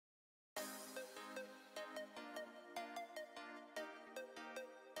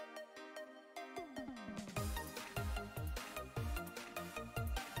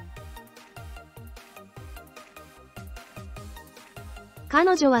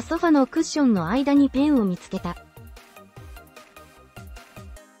彼女はソファのクッションの間にペンを見つけた。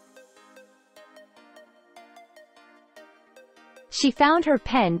She found her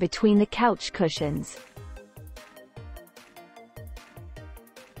pen between the couch cushions.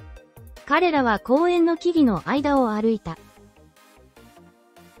 彼らは公園の木々の間を歩いた。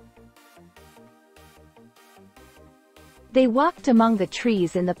They walked among the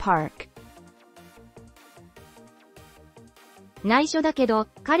trees in the park. 内緒だけど、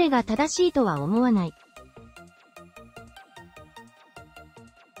彼が正しいとは思わない。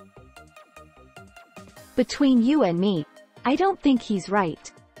Between you and me, I don't think he's right.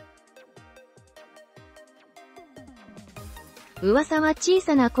 噂は小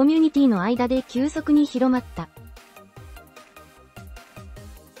さなコミュニティの間で急速に広まった。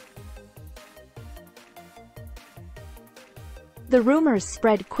The rumors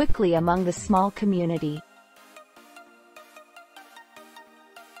spread quickly among the small community.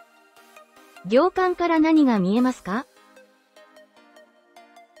 行間から何が見えますか？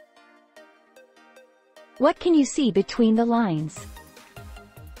 What can you see between the lines?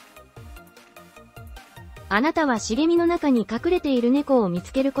 あなたは茂みの中に隠れている猫を見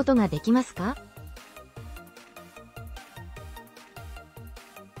つけることができますか？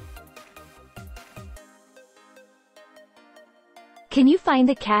 Can you find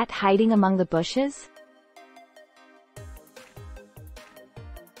the cat hiding among the bushes?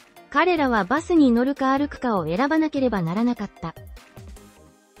 彼らはバスに乗るか歩くかを選ばなければならなかった。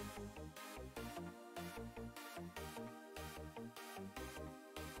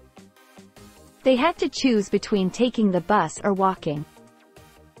They had to choose between taking the bus or walking.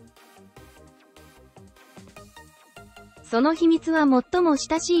 その秘密は最も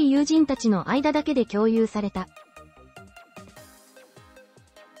親しい友人たちの間だけで共有された。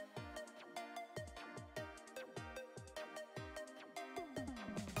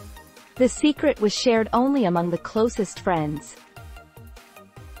The secret was shared only among the closest friends.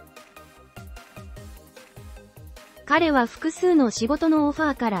 彼は複数の仕事のオフ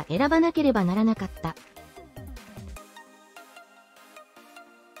ァーから選ばなければならなかった。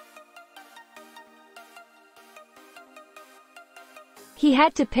He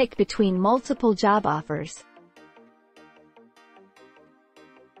had to pick between multiple job offers.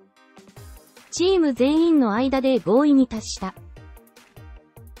 チーム全員の間で合意に達した。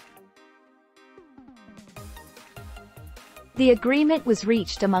The agreement was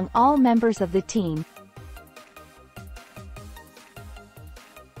reached among all members of the team.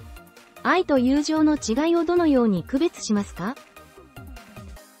 愛と友情の違いをどのように区別しますか？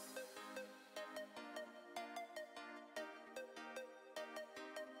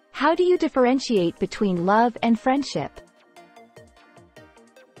 How do you differentiate between love and friendship?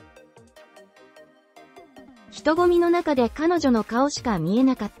 人混みの中で彼女の顔しか見え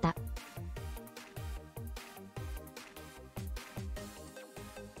なかった。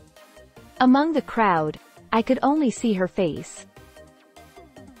Among the crowd, I could only see her face.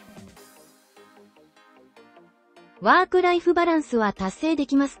 ワークライフバランスは達成で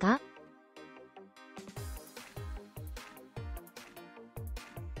きますか？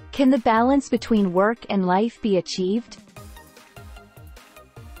 Can the balance between work and life be achieved?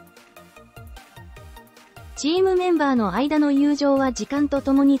 チームメンバーの間の友情は時間と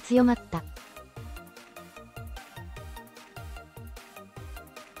ともに強まった。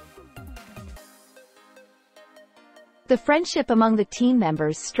The friendship among the team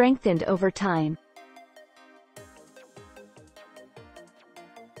members strengthened over time.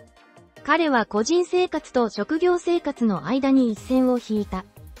 彼は個人生活と職業生活の間に一線を引いた。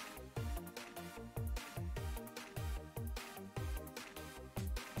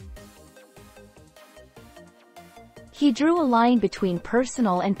He drew a line between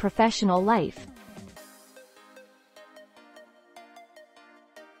personal and professional life.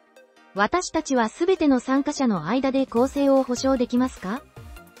 私たちはすべての参加者の間で公正を保証できますか？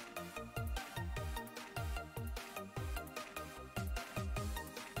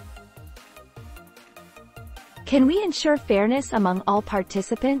 Can we ensure fairness among all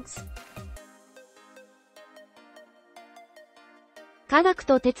participants? 科学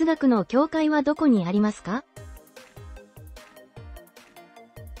と哲学の境界はどこにありますか？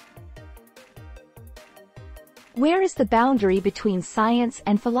 Where is the boundary between science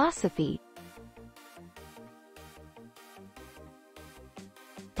and philosophy?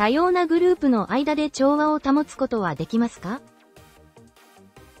 多様なグループの間で調和を保つことはできますか？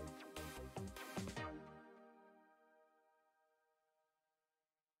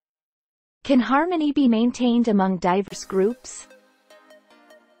 Can harmony be maintained among diverse groups?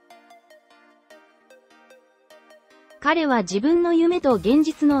 彼は自分の夢と現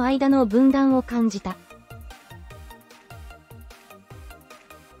実の間の分断を感じた。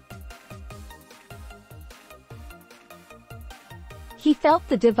He felt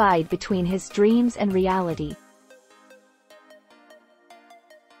the divide between his dreams and reality.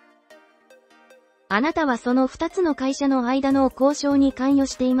 あなたはその2つの会社の間の交渉に関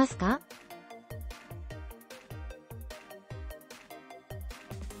与していますか？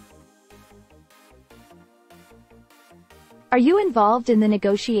 Are you involved in the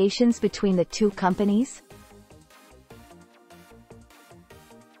negotiations between the two companies?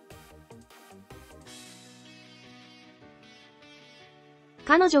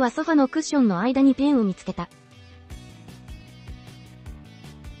 彼女はソファのクッションの間にペンを見つけた。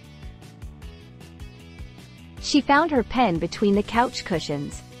She found her pen between the couch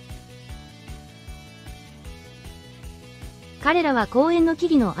cushions. 彼らは公園の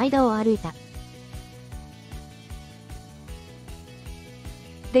木々の間を歩いた。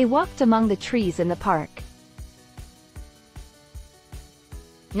They walked among the trees in the park.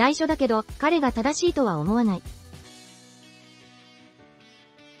 内緒だけど、彼が正しいとは思わない。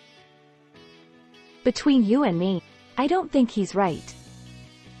Between you and me, I don't think he's right.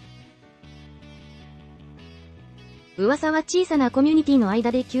 噂は小さなコミュニティの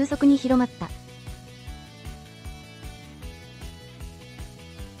間で急速に広まった。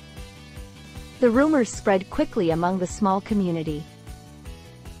The rumors spread quickly among the small community.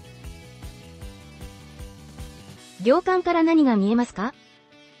 行間から何が見えますか？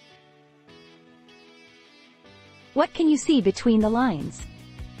 What can you see between the lines?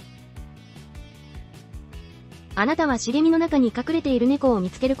 あなたは茂みの中に隠れている猫を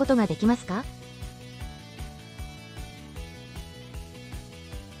見つけることができますか？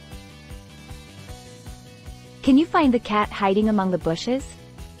 Can you find the cat hiding among the bushes?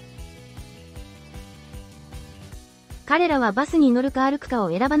 彼らはバスに乗るか歩くかを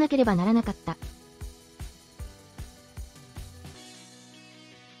選ばなければならなかった。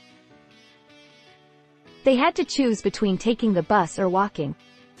They had to choose between taking the bus or walking.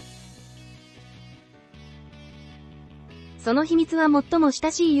 その秘密は最も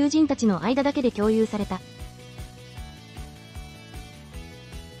親しい友人たちの間だけで共有された。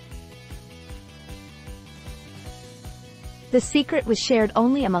The secret was shared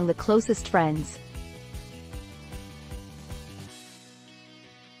only among the closest friends.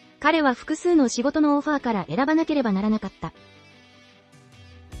 彼は複数の仕事のオファーから選ばなければならなかった。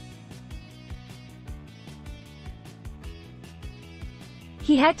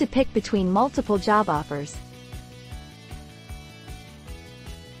He had to pick between multiple job offers.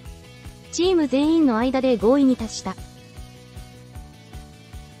 チーム全員の間で合意に達した。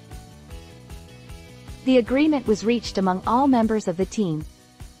The agreement was reached among all members of the team.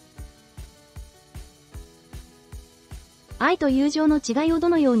 愛と友情の違いをど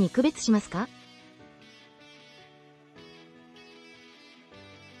のように区別しますか？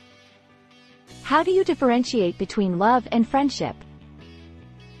 How do you differentiate between love and friendship?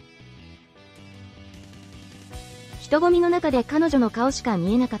 人混みの中で彼女の顔しか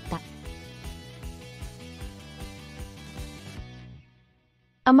見えなかった。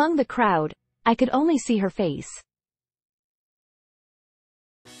Among the crowd, I could only see her face.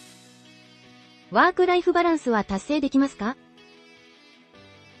 ワークライフバランスは達成できますか？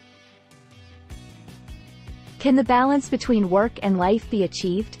 Can the balance between work and life be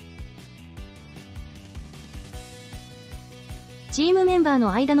achieved? チームメンバー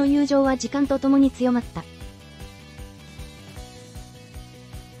の間の友情は時間とともに強まった。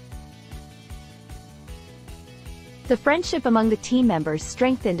The friendship among the team members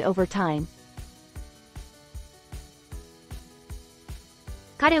strengthened over time.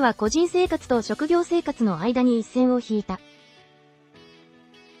 彼は個人生活と職業生活の間に一線を引いた。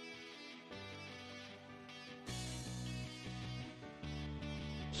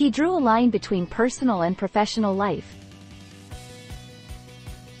He drew a line between personal and professional life.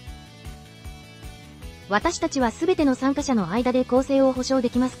 私たちはすべての参加者の間で公正を保証で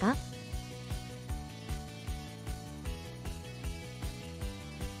きますか？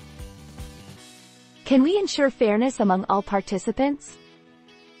 Can we ensure fairness among all participants?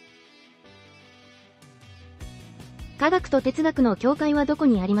 科学と哲学の境界はどこ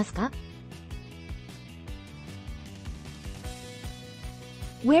にありますか？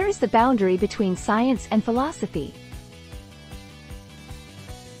 Where is the boundary between science and philosophy?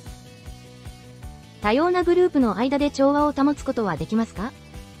 多様なグループの間で調和を保つことはできますか？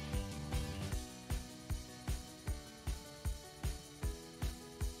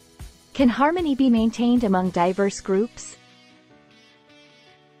 Can harmony be maintained among diverse groups?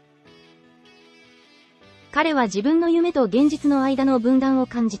 彼は自分の夢と現実の間の分断を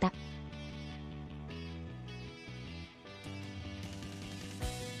感じた。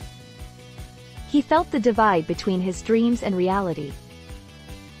He felt the divide between his dreams and reality.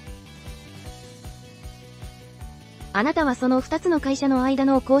 あなたはその2つの会社の間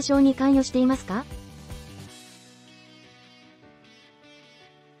の交渉に関与していますか？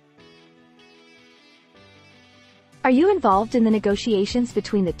 Are you involved in the negotiations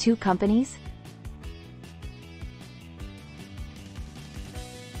between the two companies?